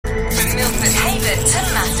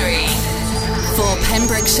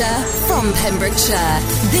Pembrokeshire, from Pembrokeshire,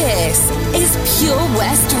 this is Pure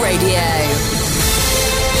West Radio.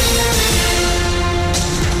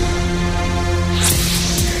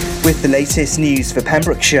 With the latest news for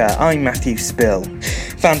Pembrokeshire, I'm Matthew Spill.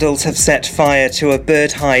 Vandals have set fire to a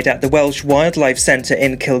bird hide at the Welsh Wildlife Centre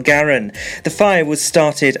in Kilgarran. The fire was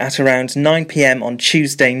started at around 9 p.m. on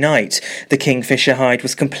Tuesday night. The kingfisher hide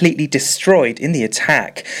was completely destroyed in the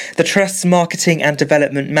attack. The Trust's marketing and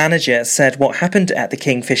development manager said what happened at the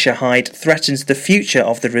kingfisher hide threatens the future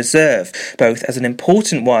of the reserve, both as an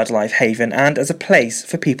important wildlife haven and as a place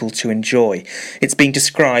for people to enjoy. It's been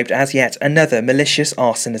described as yet another malicious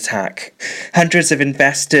arson attack. Hundreds of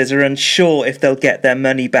investors are unsure if they'll get their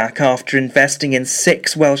money back after investing in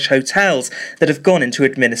 6 Welsh hotels that have gone into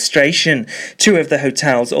administration. 2 of the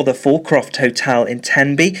hotels are the Forecroft Hotel in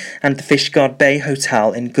Tenby and the Fishguard Bay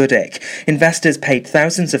Hotel in Goodwick. Investors paid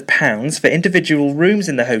thousands of pounds for individual rooms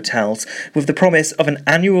in the hotels with the promise of an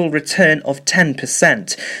annual return of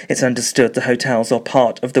 10%. It's understood the hotels are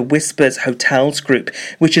part of the Whispers Hotels Group,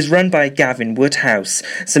 which is run by Gavin Woodhouse.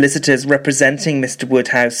 Solicitors representing Mr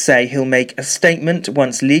Woodhouse say he'll make a statement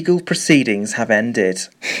once legal proceedings have ended.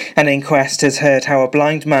 An inquest has heard how a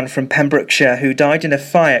blind man from Pembrokeshire who died in a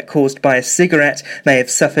fire caused by a cigarette may have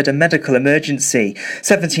suffered a medical emergency.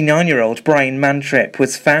 79-year-old Brian Mantrip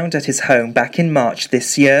was found at his home back in March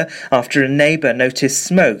this year after a neighbour noticed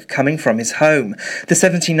smoke coming from his home. The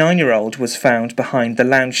 79-year-old was found behind the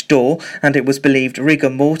lounge door and it was believed rigor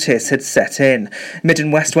mortis had set in. Mid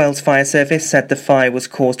and West Wales Fire Service said the fire was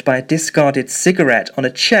caused by a discarded cigarette on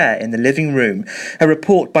a chair in the living room. A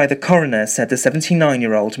report by the coroner said the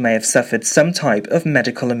 79-year-old may have suffered some type of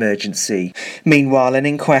medical emergency. Meanwhile, an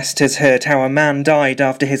inquest has heard how a man died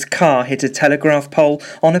after his car hit a telegraph pole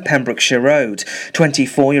on a Pembrokeshire road.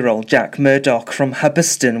 24-year-old Jack Murdoch from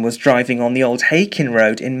Hubberston was driving on the Old Hakin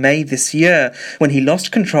Road in May this year when he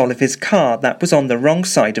lost control of his car that was on the wrong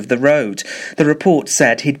side of the road. The report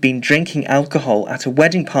said he'd been drinking alcohol at a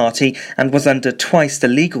wedding party and was under twice the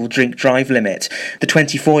legal drink-drive limit. The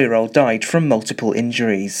 24-year-old died from multiple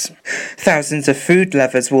injuries. Thousands of food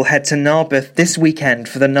lovers will head to Narberth this weekend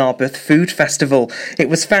for the Narberth Food Festival. It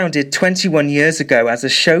was founded 21 years ago as a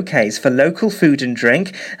showcase for local food and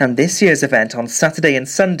drink, and this year's event on Saturday and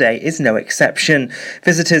Sunday is no exception.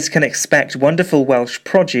 Visitors can expect wonderful Welsh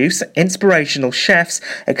produce, inspirational chefs,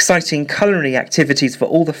 exciting culinary activities for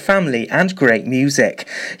all the family, and great music.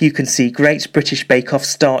 You can see Great British Bake Off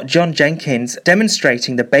star John Jenkins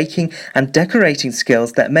demonstrating the baking and decorating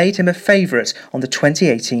skills that made him a favourite on the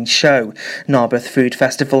 2018 show. Narberth Food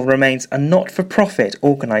Festival remains a not-for-profit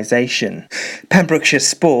organisation. Pembrokeshire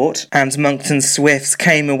Sport and Moncton Swifts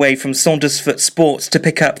came away from Saundersfoot Sports to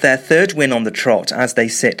pick up their 3rd win on the trot as they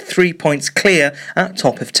sit 3 points clear at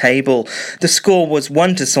top of table. The score was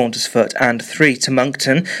 1 to Saundersfoot and 3 to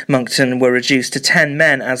Moncton. Moncton were reduced to 10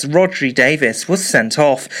 men as Rodri Davis was sent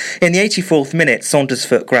off. In the 84th minute,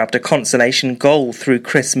 Saundersfoot grabbed a consolation goal through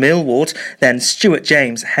Chris Millward, then Stuart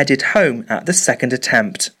James headed home at the second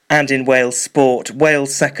attempt. And in Wales sport,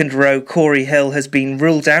 Wales second row Corey Hill has been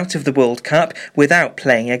ruled out of the World Cup without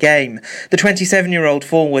playing a game. The 27-year-old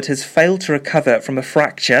forward has failed to recover from a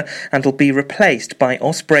fracture and will be replaced by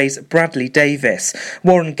Osprey's Bradley Davis.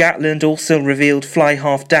 Warren Gatland also revealed fly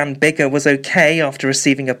half Dan Bigger was okay after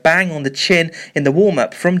receiving a bang on the chin in the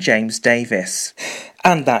warm-up from James Davis.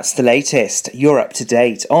 And that's the latest. You're up to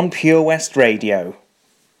date on Pure West Radio.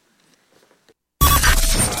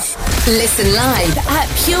 Listen live at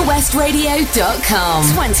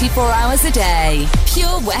purewestradio.com. 24 hours a day.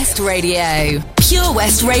 Pure West Radio. Pure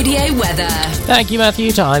West Radio weather. Thank you,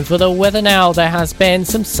 Matthew. Time for the weather now. There has been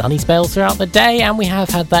some sunny spells throughout the day, and we have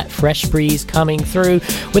had that fresh breeze coming through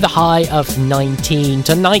with a high of 19.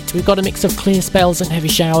 Tonight, we've got a mix of clear spells and heavy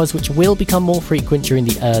showers, which will become more frequent during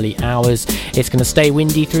the early hours. It's going to stay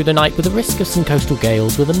windy through the night with a risk of some coastal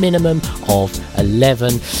gales with a minimum of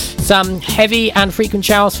 11. Some heavy and frequent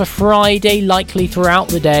showers for Friday, likely throughout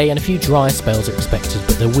the day, and a few dry spells are expected,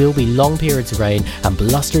 but there will be long periods of rain and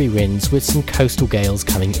blustery winds with some coastal gales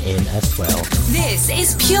coming in as well. This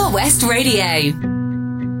is Pure West Radio.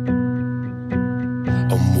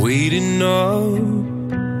 I'm waiting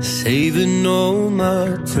up, saving all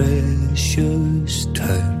my precious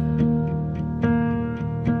time,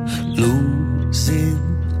 losing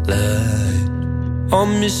light.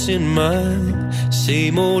 I'm missing my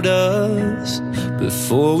same old us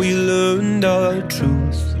before we learned our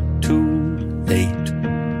truth too late.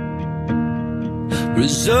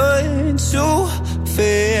 Resigned to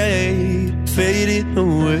fade, fading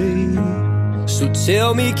away. So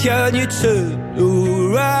tell me, can you turn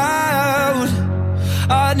around?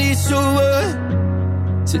 I need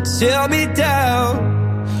someone to tear me down.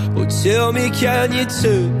 Oh, tell me, can you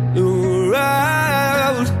turn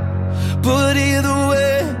around? But either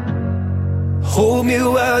way, hold me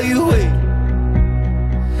while you wait.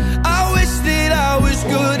 I wish that I was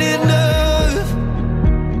good enough.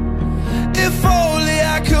 If only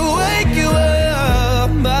I could wake you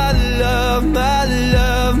up. My love, my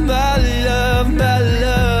love, my love, my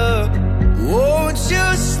love. Won't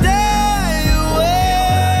you stay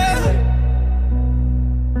away?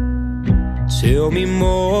 Tell me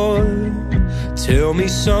more. Tell me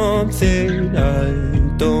something I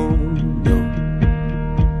don't know.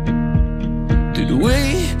 Did we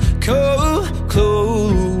come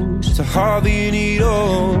close to having it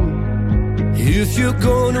all? If you're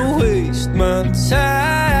gonna waste my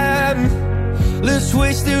time, let's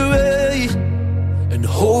waste it right and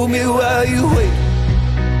hold me while you wait.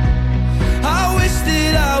 I wish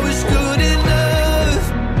that I was good enough.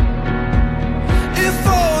 If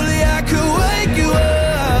only I could wake you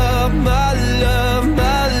up. My love,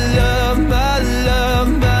 my love, my love,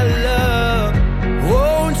 my love.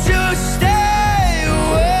 Won't you stay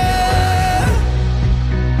away?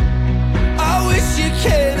 I wish you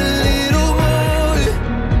cared a little more.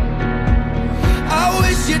 I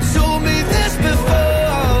wish you told me this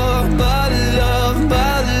before. My love,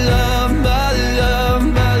 my love, my love,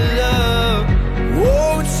 my love.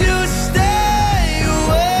 Won't you stay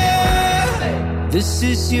away? This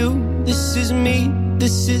is you, this is me,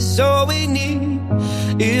 this is all we need.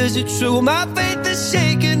 Is it true? My faith is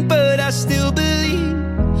shaken, but I still believe.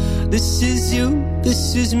 This is you,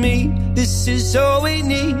 this is me, this is all we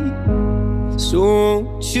need. So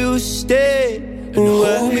won't you stay and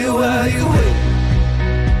hold me while you wait?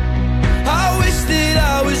 I wish that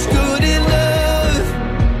I was good enough.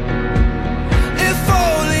 If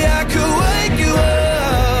only I could wake you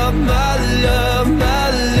up. My love, my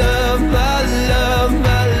love, my love,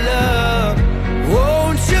 my love.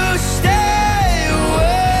 Won't you stay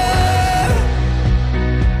away?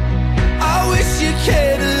 I wish you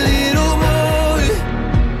cared a little more.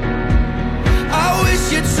 I wish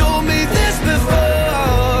you told me this before.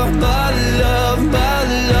 My love, my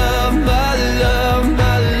love, my love,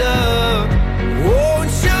 my love.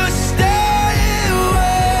 Won't you stay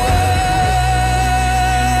away?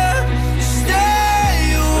 Stay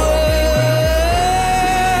away.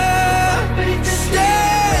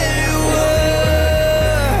 Stay away.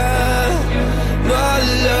 My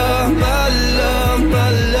love, my love, my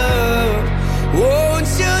love. Won't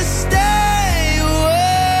you stay away?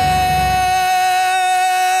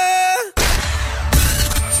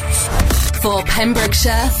 For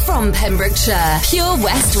Pembrokeshire, from Pembrokeshire, Pure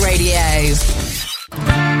West Radio.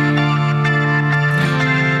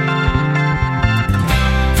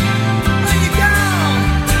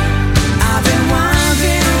 I've been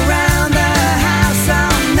wandering around the house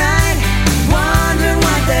all night, wondering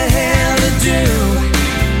what the hell to do.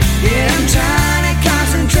 Yeah, I'm trying to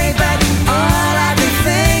concentrate, but all I can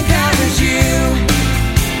think of is you.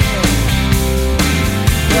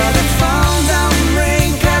 Well, the phone don't ring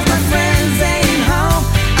 'cause my friends ain't home.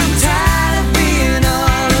 I'm tired of being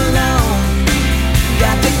all alone.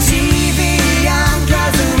 Got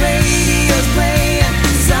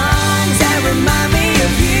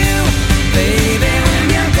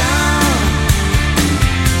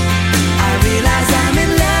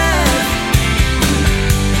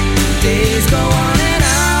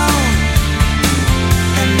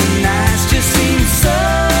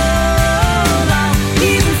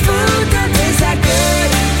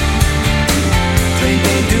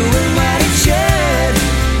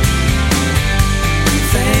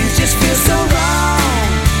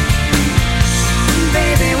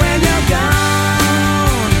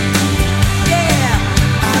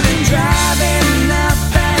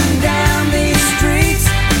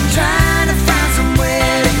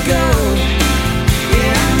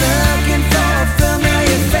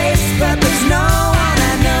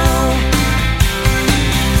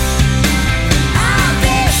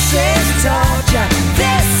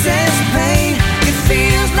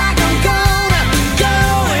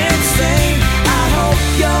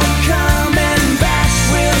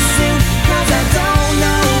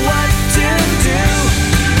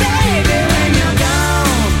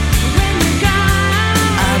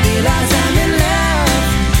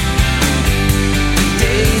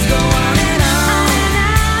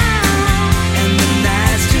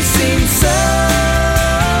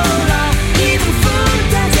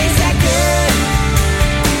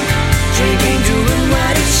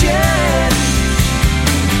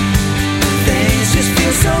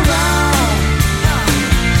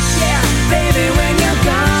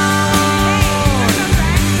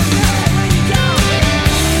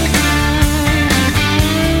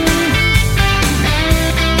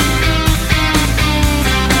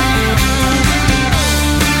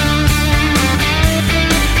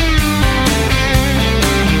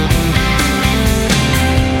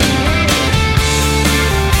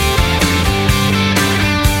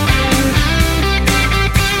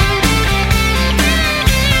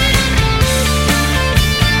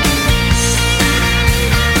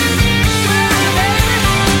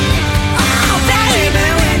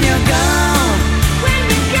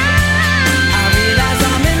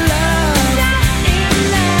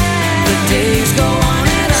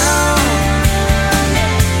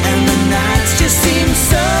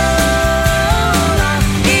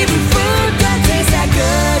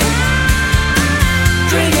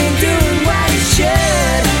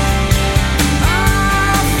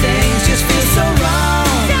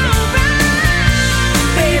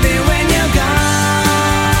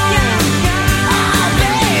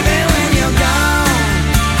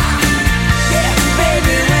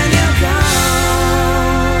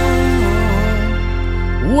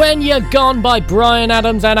You're Gone by Bryan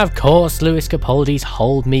Adams, and of course Lewis Capaldi's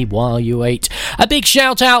Hold Me While You Wait. A big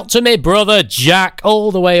shout out to me brother Jack, all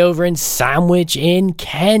the way over in Sandwich in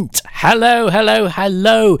Kent. Hello, hello,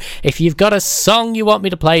 hello. If you've got a song you want me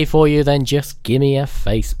to play for you, then just give me a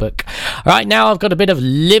Facebook. Right now I've got a bit of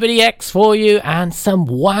Liberty X for you and some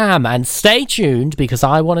Wham, and stay tuned because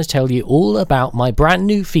I want to tell you all about my brand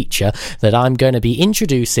new feature that I'm going to be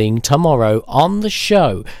introducing tomorrow on the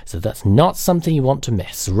show, so that's not something you want to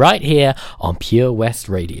miss, right here on Pure West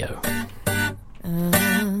Radio.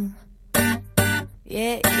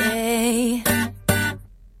 Yeah, yeah.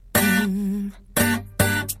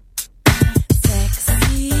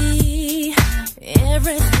 Sexy,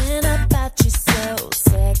 everything about you so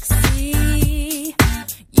sexy.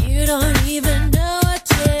 You don't even know what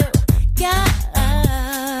you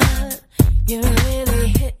got. You're really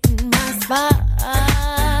hitting my spot.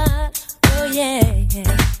 Oh yeah,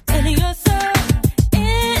 yeah. And you're so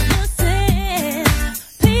innocent.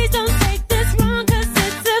 Please don't take this wrong, 'cause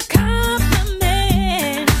it's a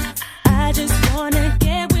compliment. I just wanna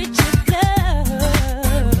get with your love.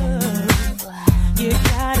 You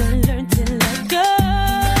gotta learn to let go.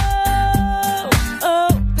 Oh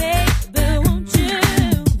baby, won't you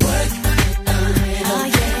work it a little? Oh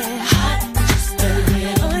yeah, hot, just a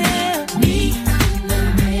little. Oh yeah, me in the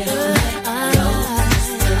middle. Let go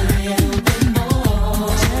just a little bit more.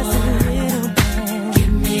 Just a little bit.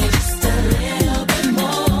 Give me just a little bit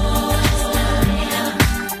more.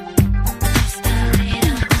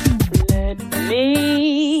 Let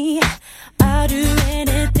me. I'll do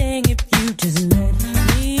anything if you just let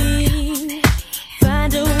me.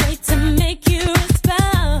 Find a way to make you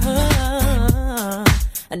respond.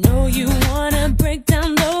 I know you wanna break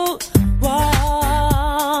down those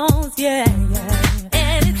walls, yeah, yeah.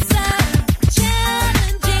 And it's so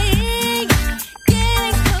challenging.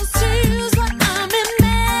 Getting close to you's what I'm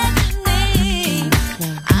imagining.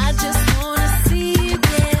 I just wanna see you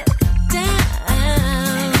get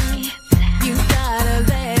down. You gotta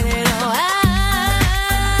let it all out.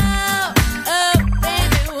 Oh,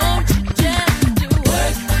 baby, won't you just do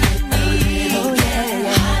work with me? Oh, yeah,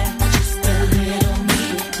 hot, just a little.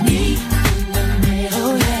 Me in the middle.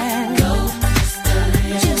 Oh, yeah, go just a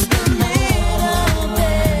little. Just a little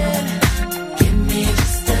bit. Give me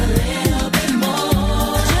just a little bit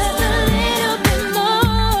more. Just a little bit more.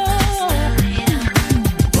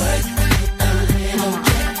 Work it a little.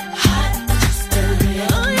 Get hot, just a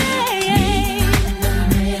little. Oh, yeah, yeah. Me in the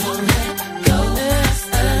middle. Let go just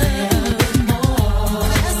a little bit more.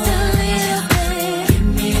 Just a little bit. Give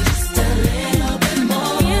me just a little bit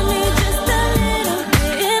more. Give me just a little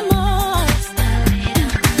bit more.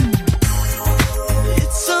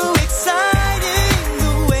 It's so exciting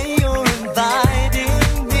the way you're inviting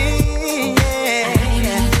me. Yeah.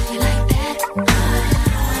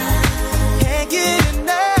 Can't get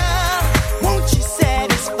enough. Won't you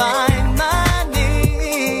satisfy my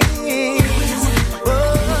needs? Oh,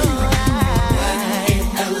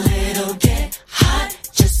 a little, get hot,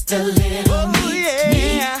 just a little. Me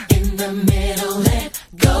in the middle. Let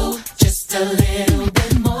go just a little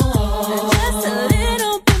bit more. Just a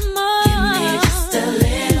little bit more. Give me just a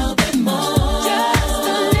little bit more. Just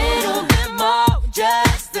a little bit more.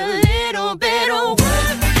 Just a little bit of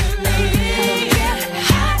work with me. Get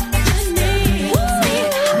hot with me.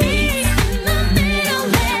 Me in the middle.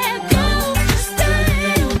 Let go just a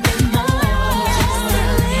little bit more. Just a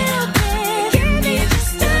little bit. Give me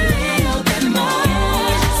just a little bit more.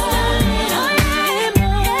 Just a little bit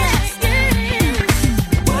more.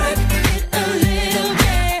 Work it a little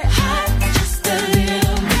bit. Hot just a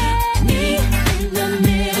little bit. Me in the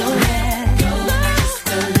middle. Let go just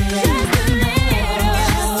a little.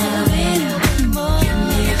 Just a little bit more. Give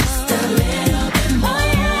me just a little bit more.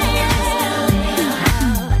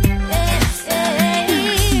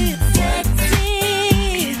 Sexy,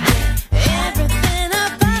 everything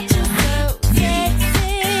about you so sexy.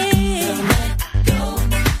 Let go,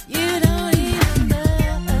 you don't even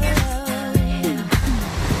know.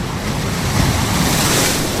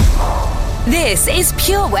 This is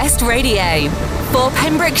Pure West Radio. For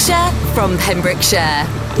Pembrokeshire, from Pembrokeshire.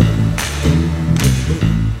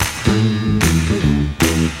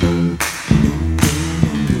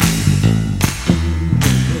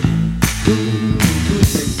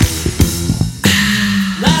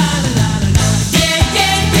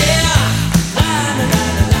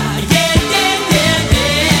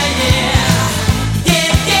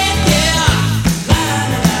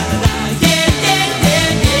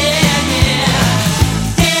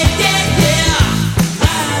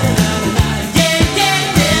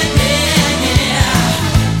 Yeah.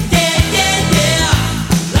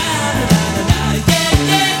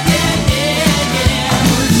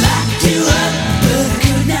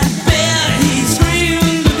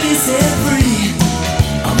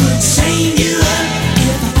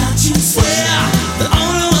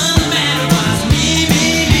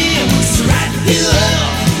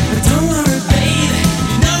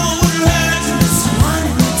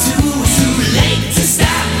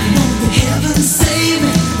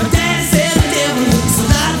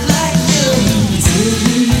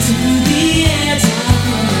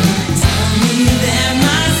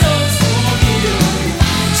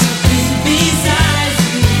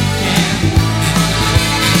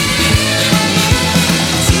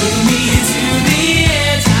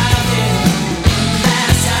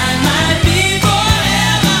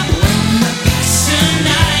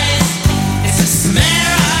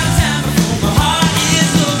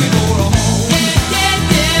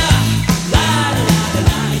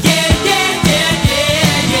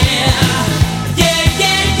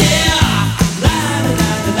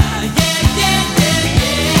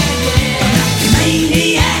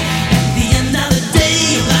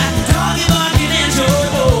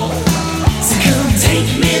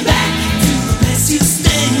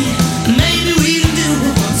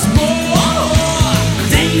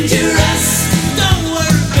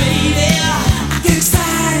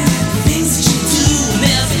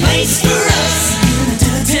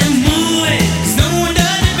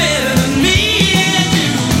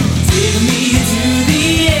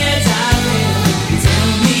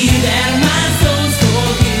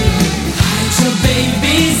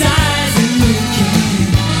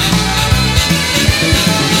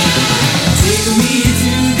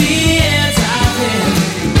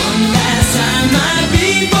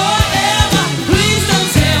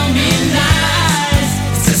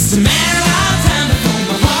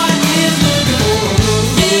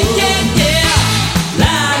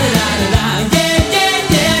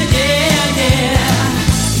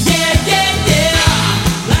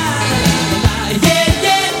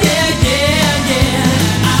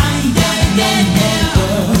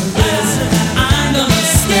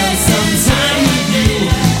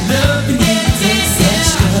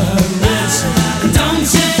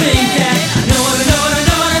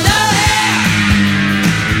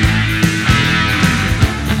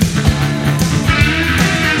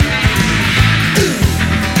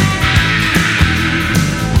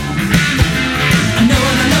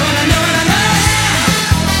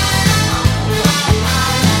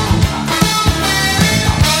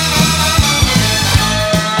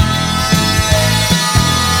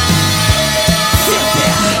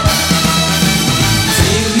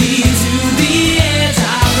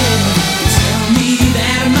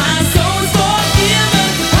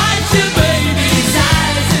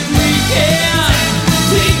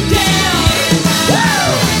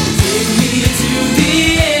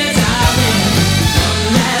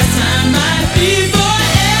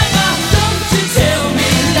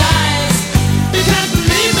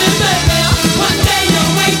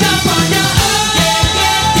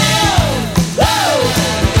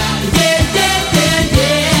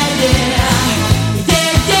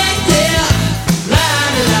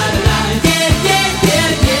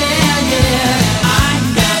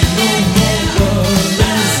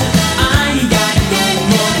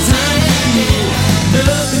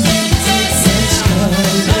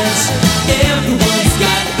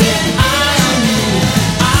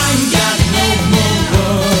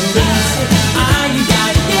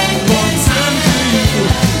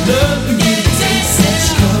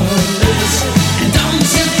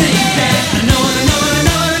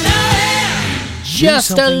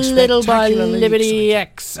 Just a something Little by spectacularly Liberty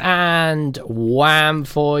X and Wham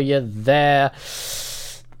for you there.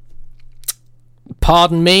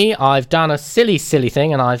 Pardon me, I've done a silly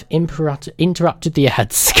thing and I've interrupted the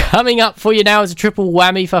ads. Coming up for you now is a triple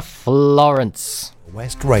whammy for Florence.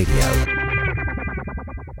 West Radio.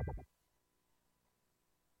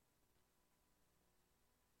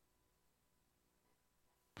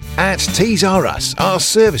 At Tees R Us, our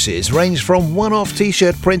services range from one-off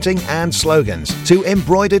t-shirt printing and slogans to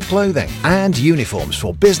embroidered clothing and uniforms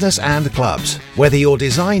for business and clubs. Whether your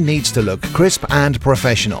design needs to look crisp and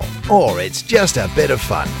professional, or it's just a bit of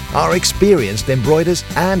fun, our experienced embroiders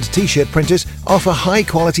and t-shirt printers offer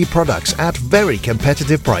high-quality products at very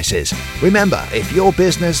competitive prices. Remember, if your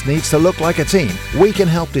business needs to look like a team, we can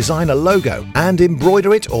help design a logo and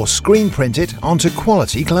embroider it or screen print it onto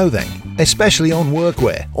quality clothing, especially on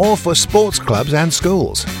workwear or for sports clubs and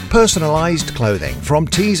schools. Personalised clothing from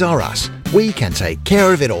Tees R Us. We can take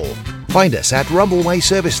care of it all. Find us at Rumbleway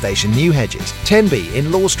Service Station, New Hedges, 10B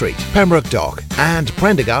in Law Street, Pembroke Dock, and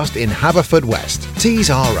Prendergast in Haverfordwest. Tees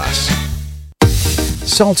R Us.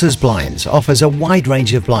 Salters Blinds offers a wide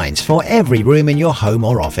range of blinds for every room in your home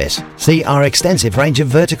or office. See our extensive range of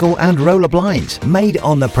vertical and roller blinds made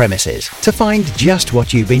on the premises to find just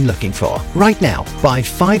what you've been looking for. Right now, buy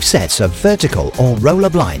 5 sets of vertical or roller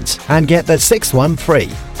blinds and get the 6th one free.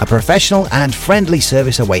 A professional and friendly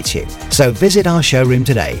service awaits you. So visit our showroom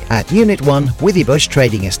today at Unit 1 Withybush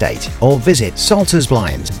Trading Estate or visit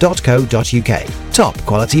saltersblinds.co.uk. Top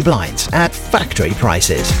quality blinds at factory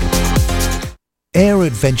prices. Air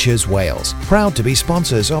Adventures Wales, proud to be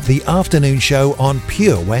sponsors of the afternoon show on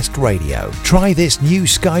Pure West Radio. Try this new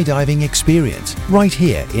skydiving experience right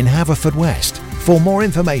here in Haverfordwest. For more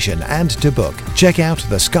information and to book, check out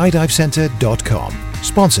theskydivecentre.com.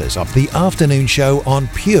 Sponsors of the afternoon show on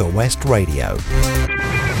Pure West Radio.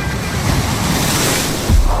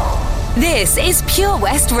 This is Pure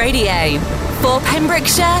West Radio for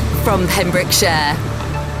Pembrokeshire from Pembrokeshire.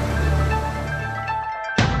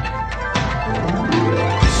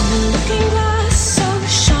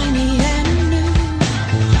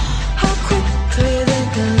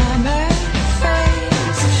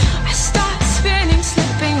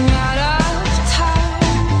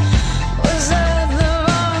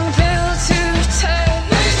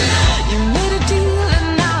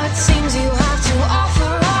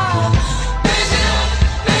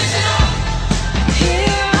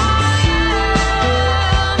 Here I am.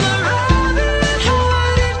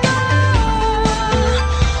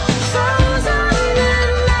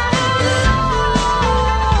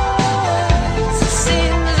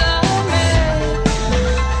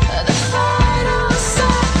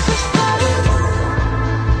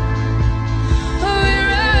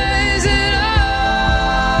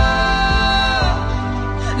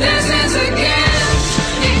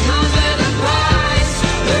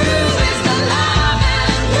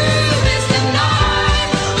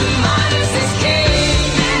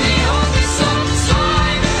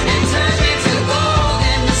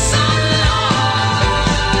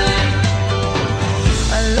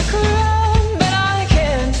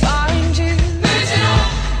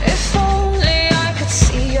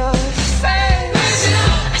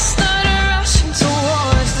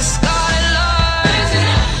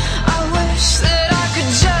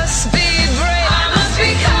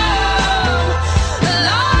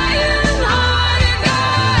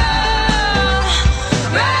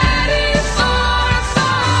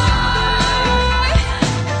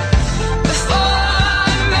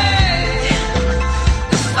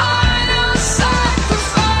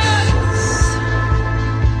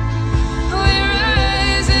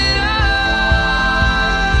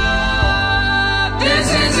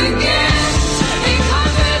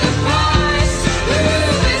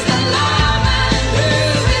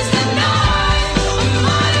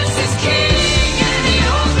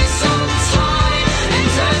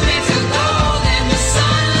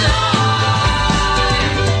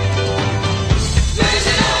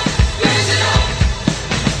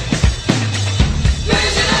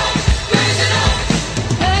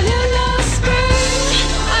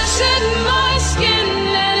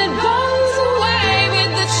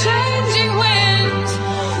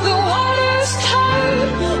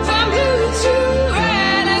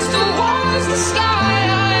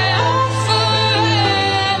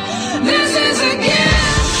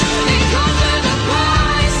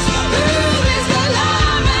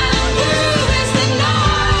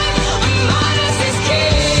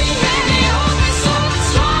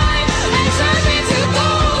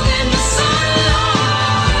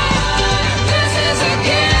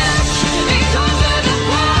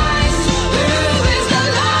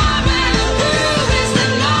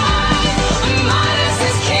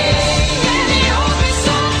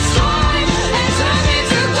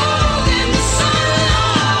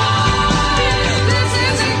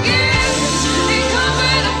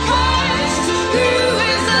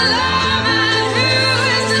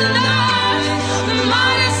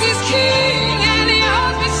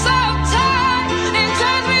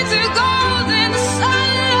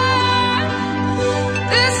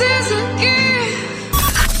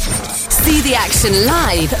 selection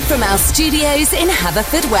live from our studios in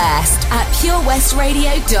Haverfordwest at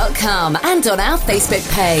purewestradio.com and on our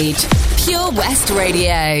Facebook page, Pure West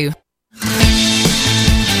Radio.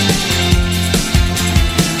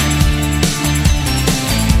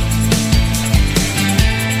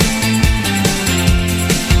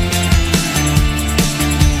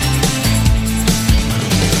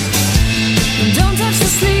 Don't touch the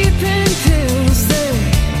sleeping pills, they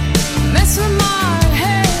mess with my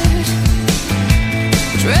head.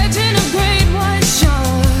 Dredging of great white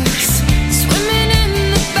sharks, swimming in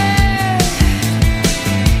the bed.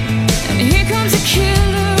 And here comes a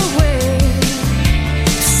killer whale,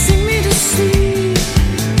 sing me to sleep.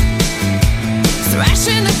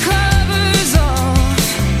 Thrashing the covers off,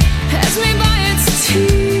 has me by its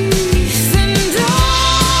teeth. And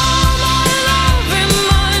all my love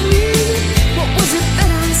remind me, what was it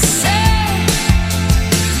that I said?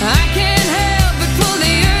 I can't help but pull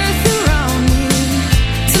the earth around me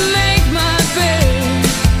to make my bed.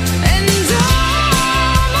 And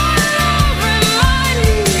all my love remind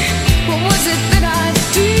me, what was it that I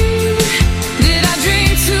did? Did I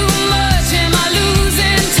drink too much? Am I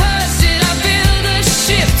losing touch? Did I build a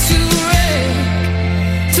ship to wreck?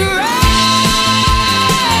 To wreck?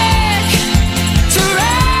 To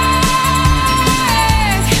wreck?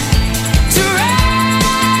 To wreck?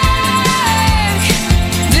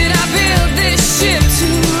 Did I build this ship to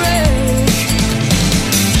wreck?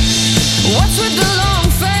 What's with the long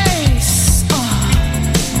face?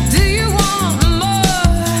 Do you want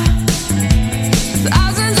more?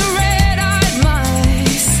 Thousands of red-eyed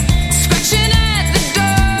mice scratching at the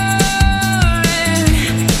door. And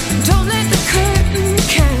don't let the curtain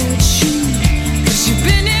catch you, 'cause you've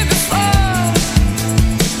been here before.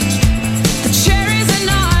 The cherry's an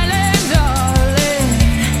island, darling,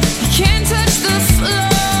 you can't touch the floor.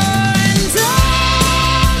 And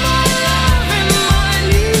all my love remind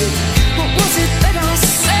me, what was it that I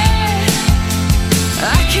said?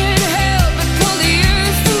 I can't help but pull the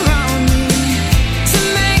earth around me to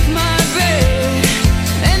make my bed.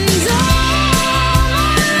 And all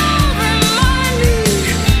my love remind me,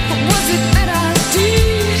 what was it that I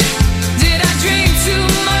did? Did I drink too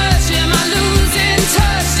much? Am I losing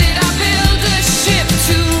touch? Did I build a ship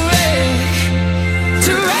to wreck?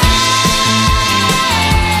 To wreck?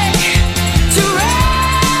 To wreck?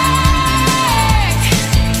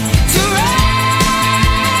 To wreck?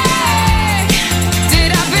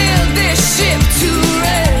 Did I build this ship to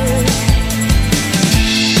wreck?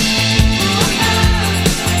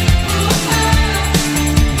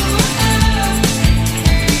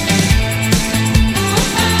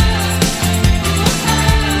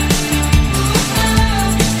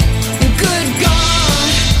 Good God,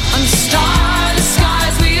 on starless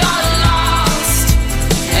skies we are lost,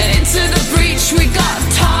 and into the breach we got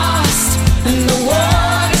tossed, and the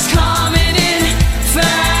water's coming in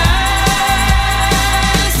fast.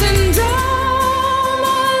 And all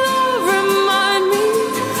my love remind me,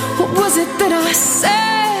 what was it that I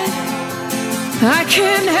said? I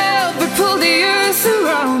can't help but pull the earth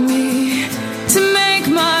around me to make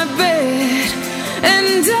my bed.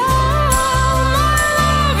 And all my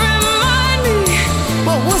love remind me,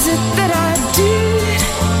 what was it that I did?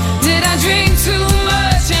 Did I drink too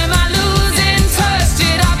much? Am I losing touch?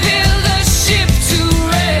 Did I build a ship to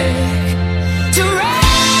wreck? To wreck?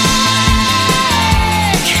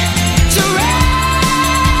 To wreck?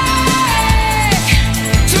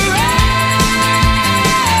 To wreck?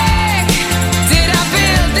 Did I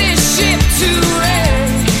build this ship to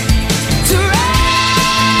wreck? To wreck?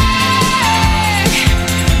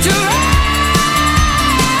 To wreck?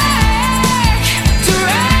 To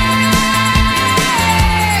wreck?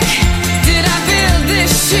 Did I build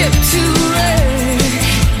this ship to wreck?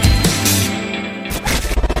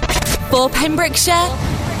 For Pembrokeshire,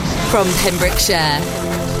 from Pembrokeshire.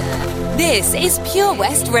 This is Pure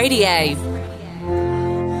West Radio.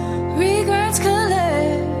 Regrets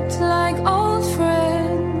collect like old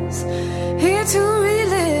friends, here to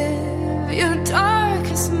relive your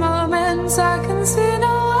darkest moments. I can see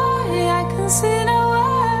no way, I can see no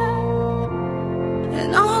way. And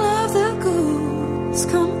all of the ghouls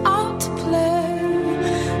come out to play.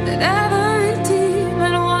 That every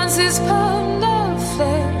demon wants his pound of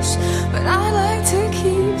flesh. But I like to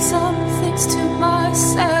keep some things to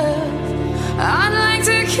myself. I'd like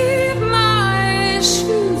to keep my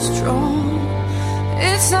issues strong.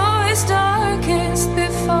 It's always darkest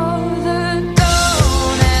before the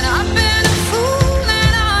dawn. And I've been a fool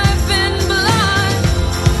and I've been blind.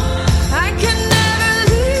 I can never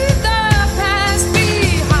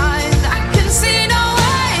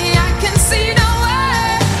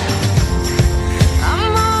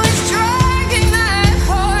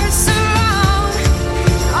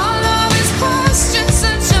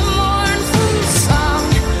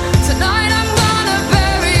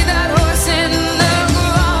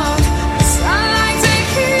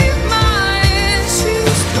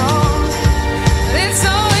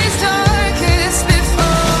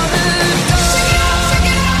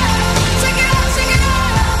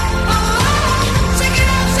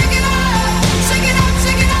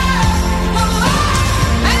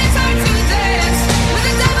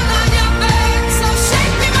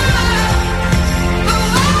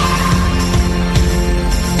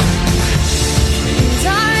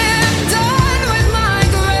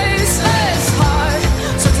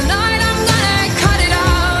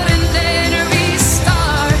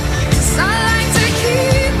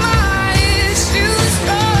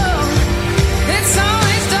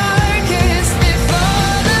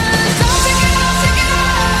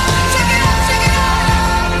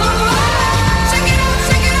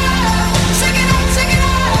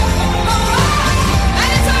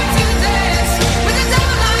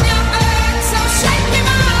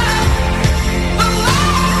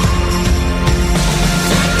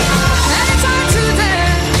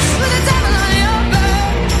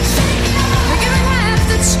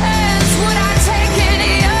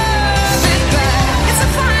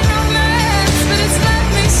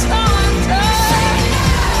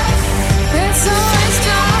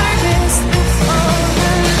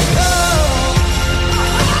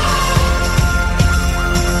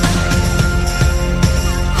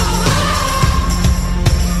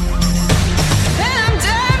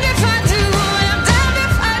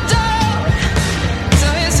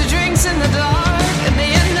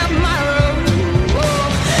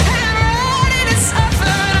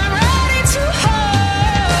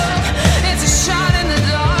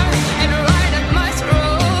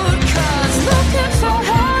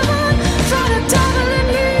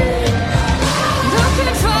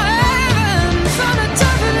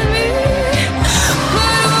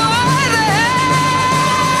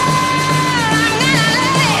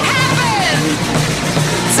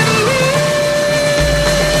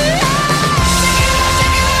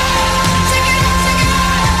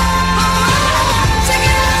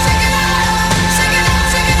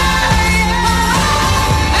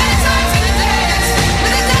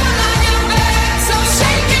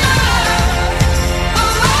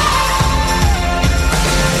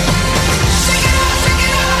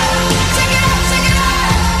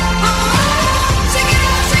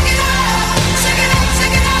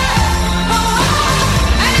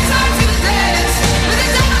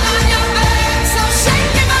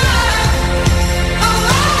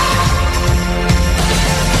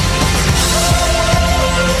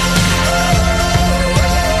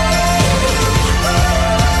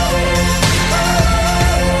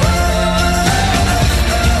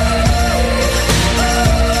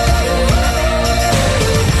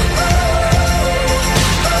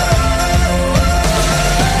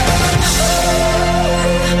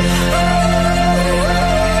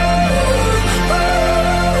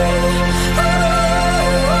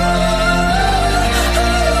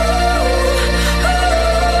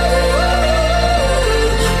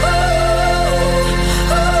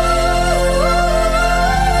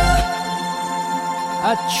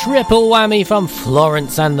triple whammy from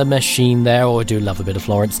Florence and the Machine there. Oh, I do love a bit of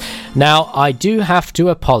Florence. Now, I do have to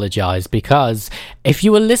apologise because if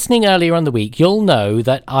you were listening earlier on the week, you'll know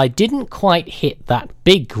that I didn't quite hit that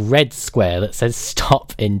big red square that says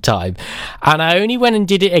stop in time. And I only went and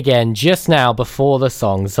did it again just now before the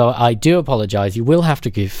song. So I do apologise. You will have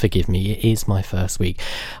to forgive me. It is my first week.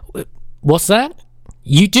 What's that?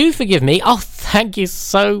 You do forgive me? Oh, thank you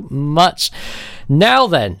so much. Now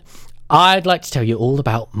then, I'd like to tell you all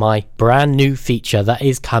about my brand new feature that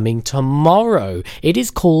is coming tomorrow. It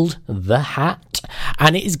is called The Hat,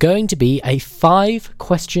 and it is going to be a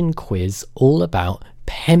 5-question quiz all about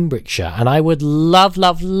Pembrokeshire, and I would love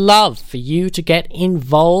for you to get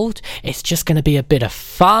involved. It's just going to be a bit of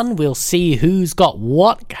fun. We'll see who's got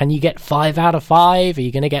what. Can you get 5 out of 5? Are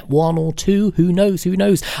you going to get 1 or 2? Who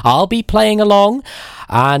knows? I'll be playing along,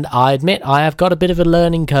 and I admit I have got a bit of a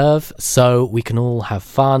learning curve, so we can all have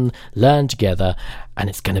fun, learn together, and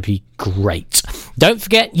it's going to be great. Don't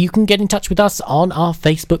forget, you can get in touch with us on our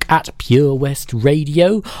Facebook at Pure West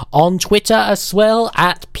Radio, on Twitter as well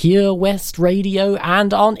at Pure West Radio,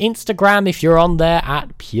 and on Instagram if you're on there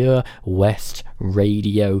at Pure West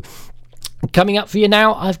Radio. Coming up for you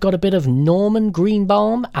now, I've got a bit of Norman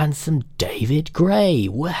Greenbaum and some David Gray.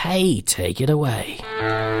 Well, hey, take it away.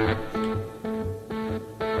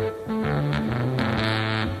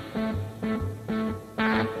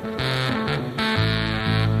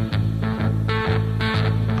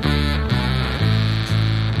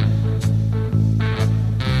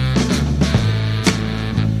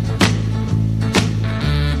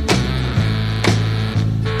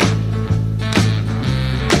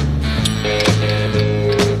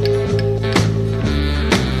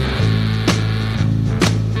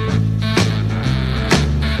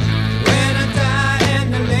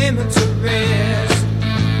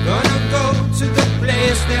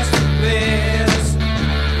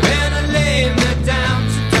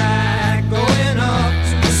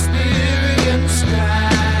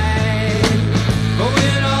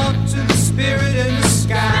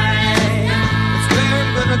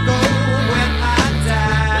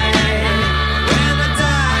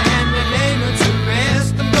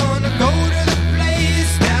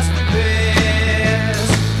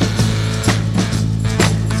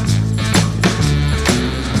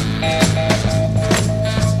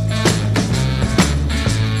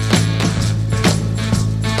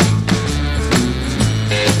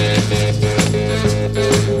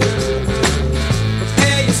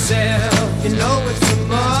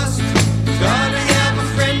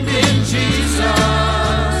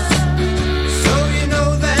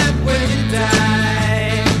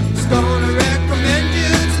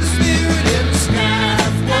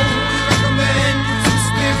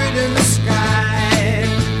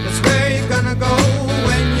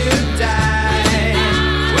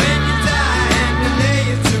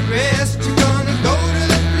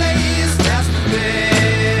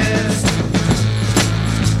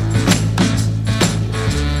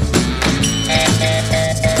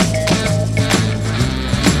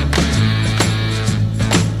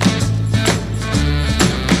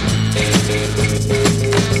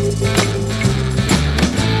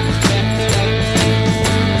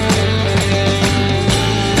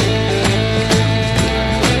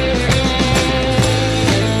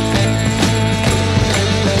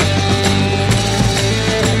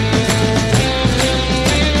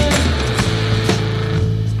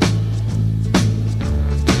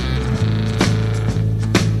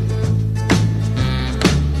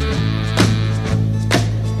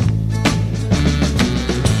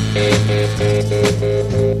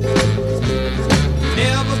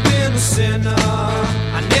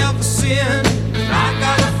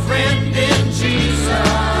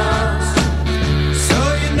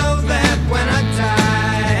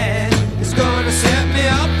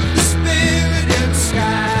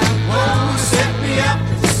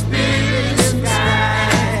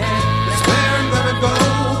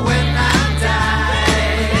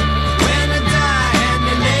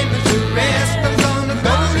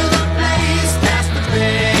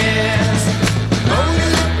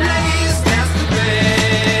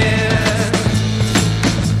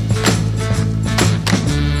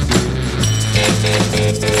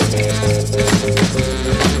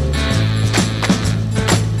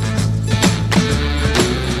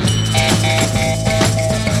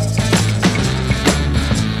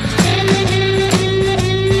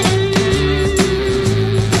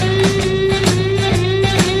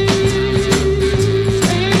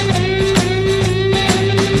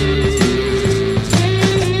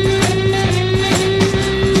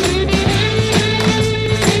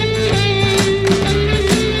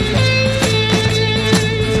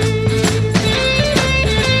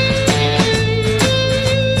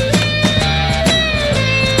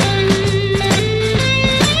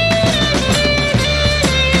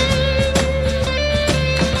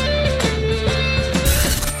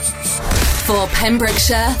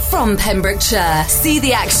 Pembrokeshire from Pembrokeshire. See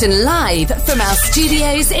the action live from our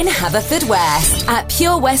studios in Haverfordwest at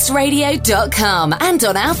purewestradio.com and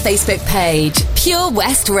on our Facebook page, Pure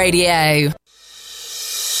West Radio.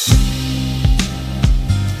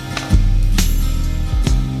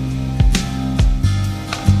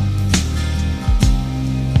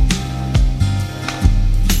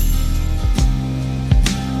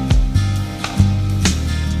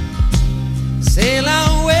 Sail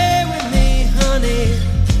away with me, honey.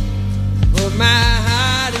 Put my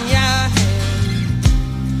heart in your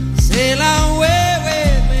hand. Sail away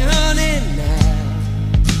with me, honey. Now,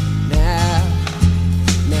 now,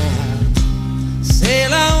 now.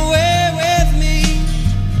 Sail away with me.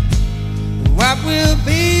 What will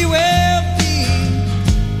be, will be.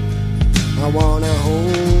 I wanna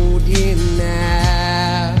hold you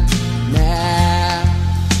now, now,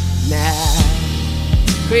 now.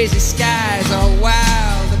 Crazy skies are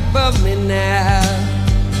wild above me now.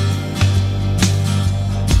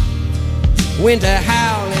 Winter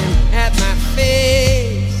howling at my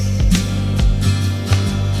face,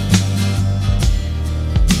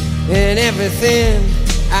 and everything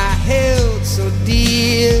I held so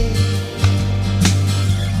dear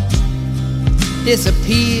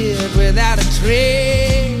disappeared without a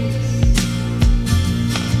trace.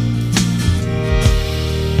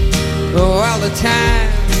 Oh, all the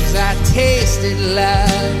times I tasted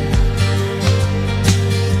love,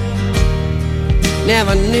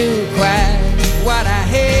 never knew quite what I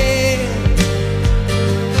had.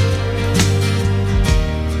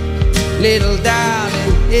 Little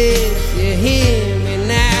darling, if you hear me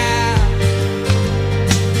now,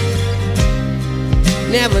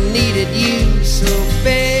 never needed you so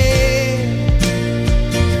bad.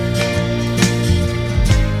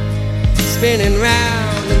 Spinning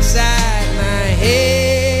round inside my head.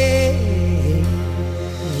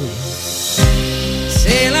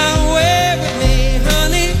 Sail away with me,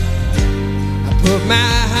 honey. I put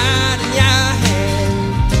my heart in your hand.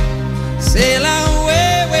 Sail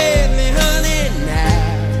away with me, honey. Now,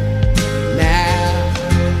 now,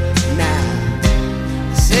 now.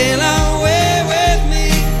 Sail away with me.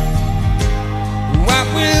 What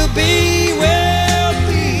will be, will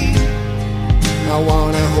be. I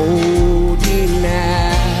wanna hold you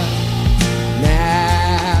now,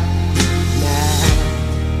 now,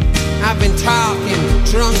 now. I've been talking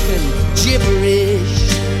drunken gibberish,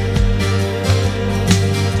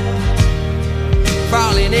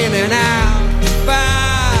 falling in and out of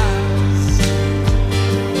bars,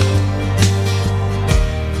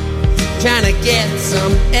 trying to get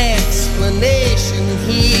some explanation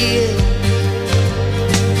here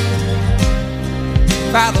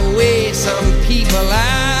by the way some people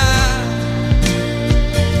are.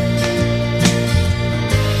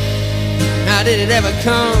 How did it ever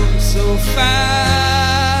come so far?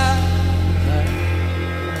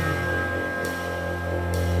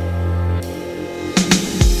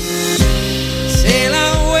 Sail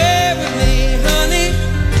away with me, honey.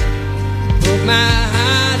 Put my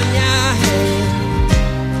heart in your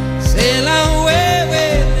hand. Sail away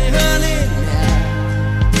with me, honey. Now,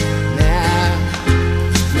 now,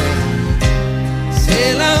 now.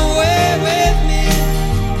 Sail away with me.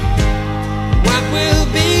 What will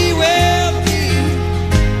be, will be.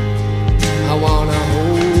 I wanna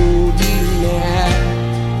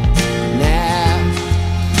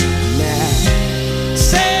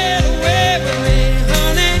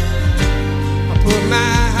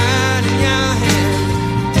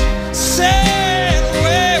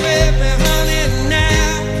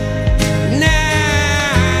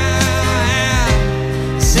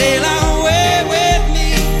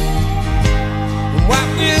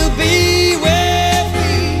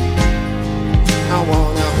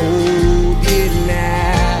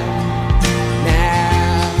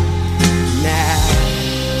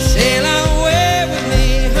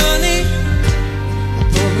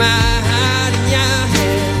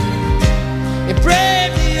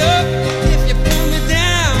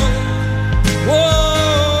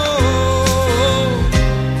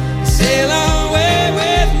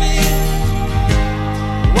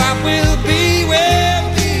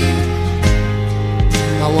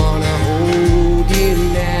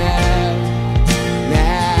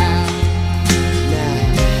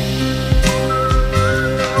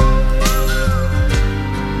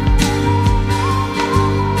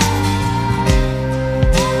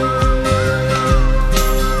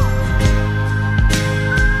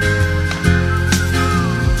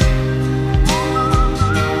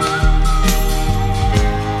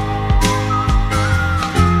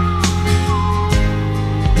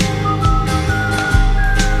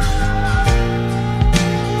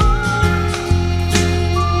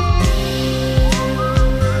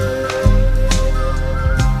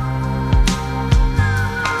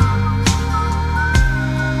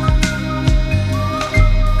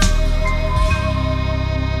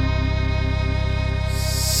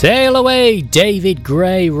Sail away, David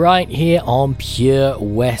Gray, right here on Pure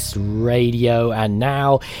West Radio. And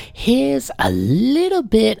now, here's a little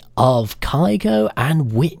bit of Kygo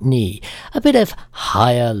and Whitney, a bit of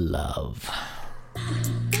Higher Love.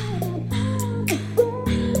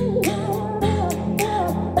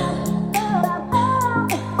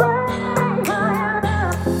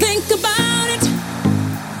 Think about it,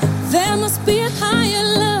 there must be a higher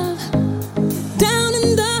love down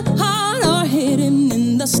in the heart or hidden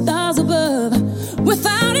in the stars above.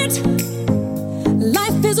 Without it,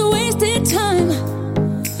 life is a wasted time.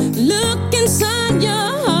 Look inside your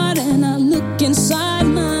heart and I look inside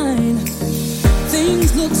mine.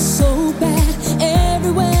 Things look so bad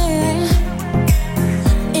everywhere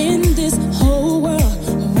in this whole world.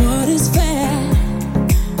 What is fair?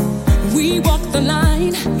 We walk the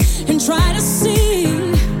line and try to see,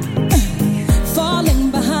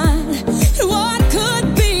 falling behind what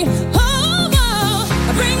could be. Oh,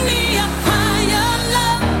 bring me a higher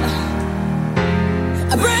love.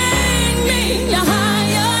 Bring me a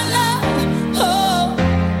higher love. Oh,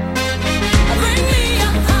 bring me a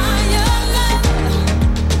higher love.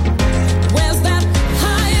 Where's that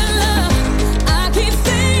higher love? I keep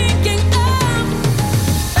thinking of.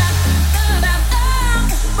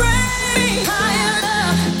 Bring me higher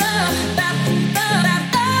love.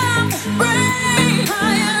 Bring me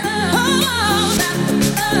higher love. Oh, bring me higher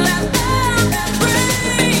love. Bring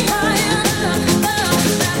me higher love.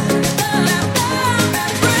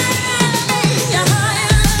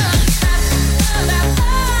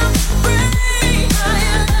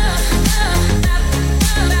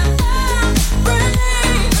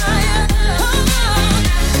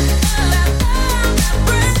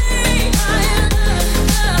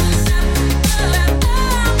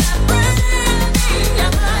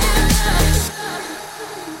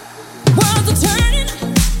 Worlds are turning,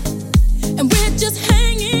 and we're just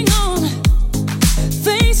hanging on,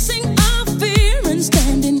 facing our fear and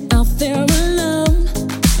standing out there alone.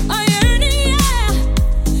 I yearn, yeah,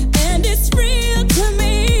 and it's real to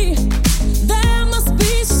me. There must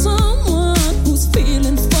be someone who's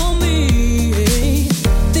feeling for me.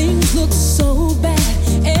 Things look so bad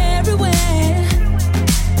everywhere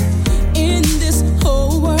in this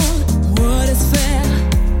whole world. What is fair?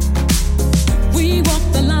 We walk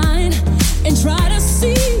the line and try to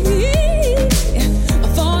see,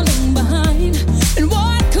 falling behind and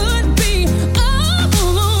what could be.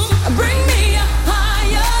 Oh, bring me a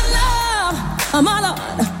higher love, my Lord.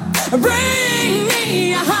 Bring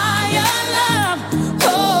me a higher love.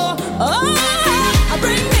 Oh,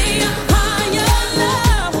 bring me a higher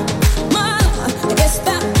love, my Lord. It's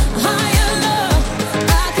that higher love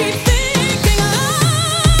I keep thinking of.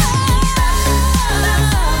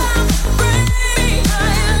 Bring me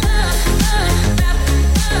higher love.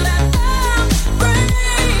 Bring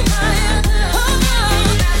me higher love. Bring me higher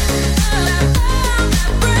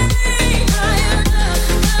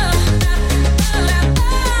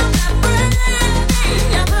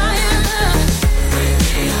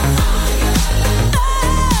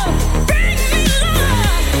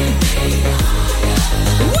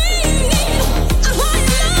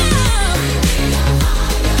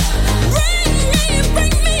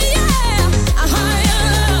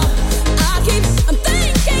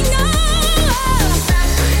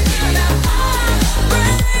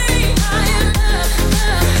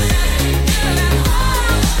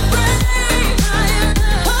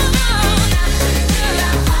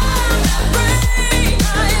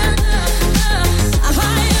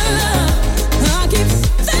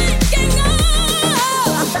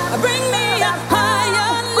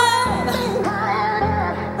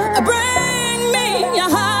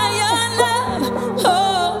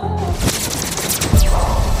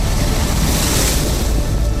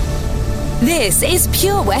This is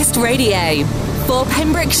Pure West Radio for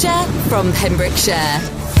Pembrokeshire from Pembrokeshire.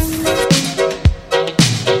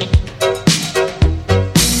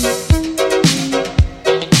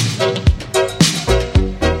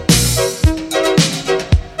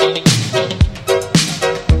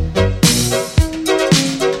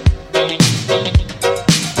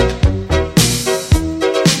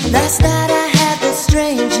 Last night I had the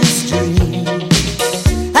strangest dream.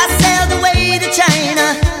 I sailed away to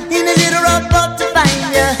China in a little rowboat to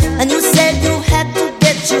find you, and you said you had to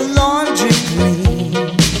get your laundry clean.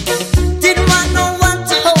 Didn't want no one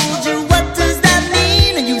to hold you, what does that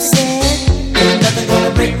mean? And you said, ain't nothing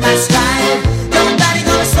gonna break my stride, nobody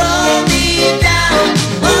gonna slow me down.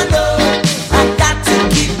 Oh no, I got to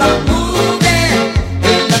keep on moving,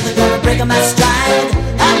 ain't nothing gonna break my stride.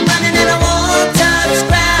 I'm running and I won't touch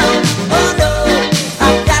ground. Oh no, I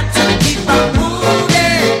got to keep on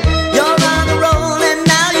moving. You're on a roll and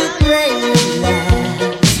now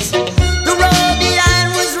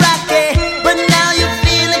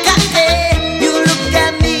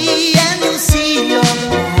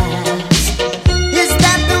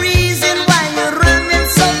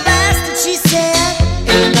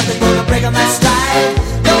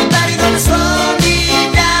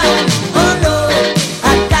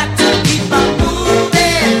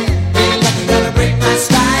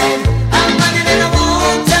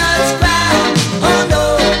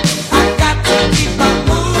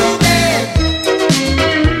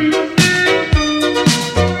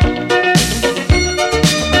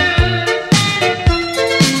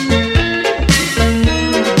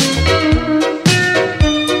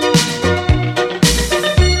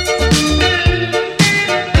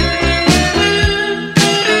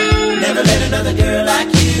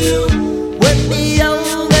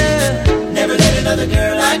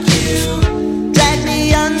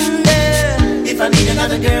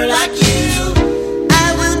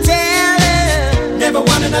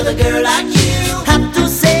another girl like you. Have to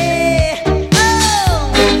say,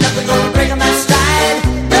 oh, ain't nothing gonna break my stride.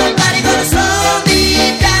 Nobody gonna slow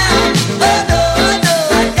me down. Oh no, no,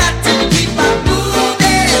 I got to keep on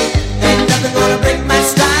moving. Ain't nothing gonna break my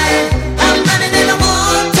stride. I'm running and I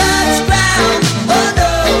won't touch ground. Oh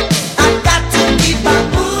no, I got to keep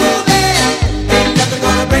on moving. Ain't nothing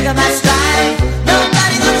gonna break my stride.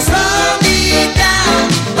 Nobody gonna slow me down.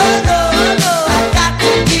 Oh no, no, I got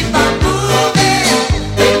to keep on moving.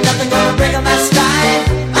 Ain't nothing gonna break my stride.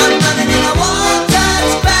 I'm running and I won't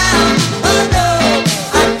touch ground. Oh no,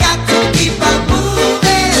 I got to keep on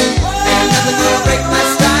moving. Ain't nothing gonna break my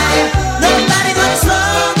stride. Nobody gonna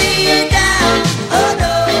slow me down. Oh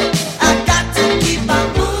no, I got to keep on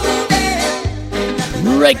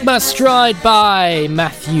moving. Break My Stride by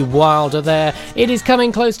Matthew Wilder there. It is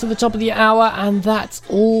coming close to the top of the hour, and that's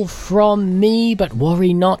all from me, but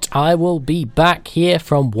worry not, I will be back here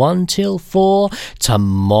from 1 till 4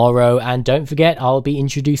 tomorrow, and don't forget, I'll be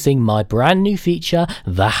introducing my brand new feature,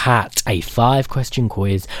 The Hat, a 5-question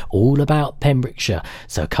quiz all about Pembrokeshire,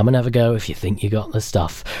 so come and have a go if you think you got the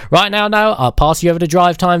stuff. Right now, I'll pass you over to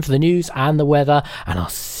Drive Time for the news and the weather, and I'll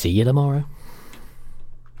see you tomorrow.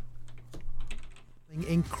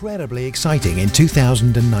 Incredibly exciting in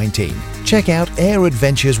 2019. Check out Air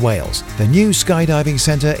Adventures Wales, the new skydiving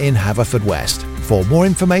centre in Haverfordwest. For more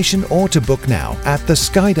information or to book now at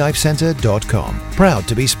theskydivecentre.com. Proud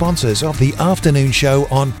to be sponsors of the afternoon show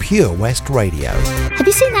on Pure West Radio. Have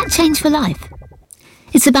you seen that Change for Life?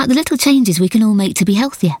 It's about the little changes we can all make to be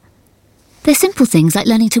healthier. They're simple things like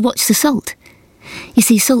learning to watch the salt. You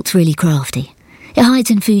see, salt's really crafty. It hides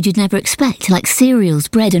in food you'd never expect, like cereals,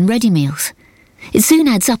 bread and ready meals. It soon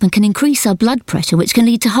adds up and can increase our blood pressure, which can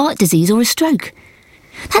lead to heart disease or a stroke.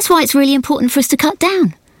 That's why it's really important for us to cut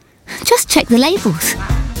down. Just check the labels.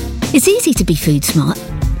 It's easy to be food smart.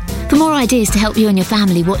 For more ideas to help you and your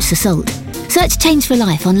family watch the salt, search Change for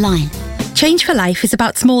Life online. Change for Life is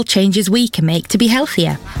about small changes we can make to be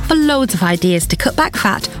healthier. For loads of ideas to cut back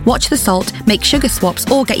fat, watch the salt, make sugar swaps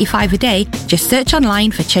or get your 5 a day, just search online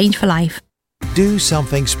for Change for Life. Do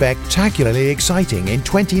something spectacularly exciting in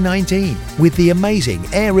 2019 with the amazing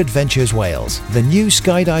Air Adventures Wales, the new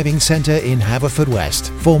skydiving centre in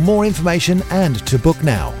Haverfordwest. For more information and to book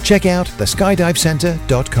now, check out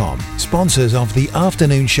theskydivecentre.com. Sponsors of the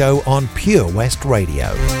afternoon show on Pure West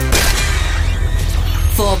Radio.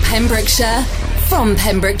 For Pembrokeshire, from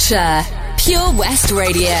Pembrokeshire, Pure West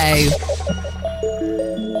Radio.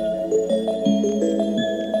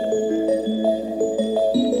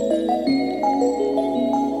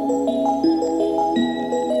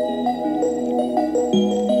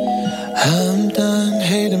 I'm done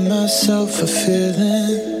hating myself for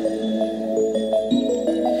feeling.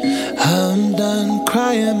 I'm done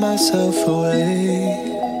crying myself away.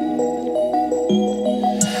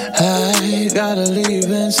 I gotta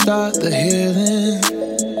leave and start the healing.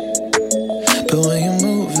 But when you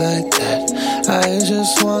move like that, I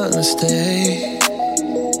just wanna stay.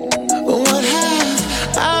 What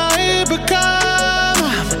have I become?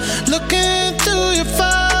 I'm looking through your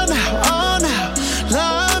phone now, oh now.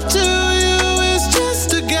 Love to you is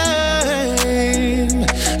just a game.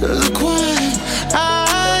 Look what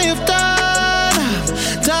I have done. I'm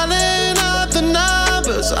dialing out the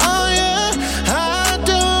numbers, oh yeah. I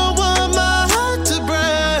don't want my heart to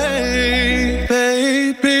break.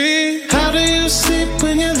 Baby, how do you sleep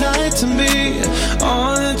when you lie to me?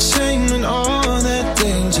 All that shame and all that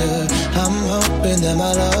danger. I'm hoping that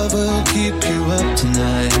my love will keep you up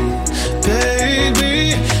tonight.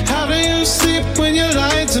 Baby, how do you sleep when you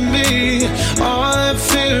lie to me? All that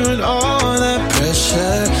fear and all that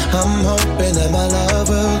pressure. I'm hoping that my love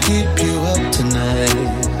will keep you up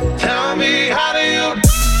tonight. Tell me, how do you?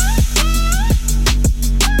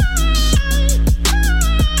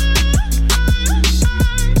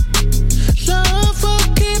 Love will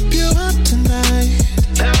keep you up tonight.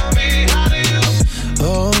 Tell me, how do you?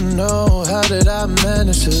 Oh no, how did I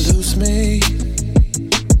manage to lose me?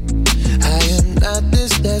 I am not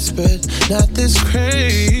this desperate, not this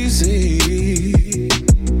crazy.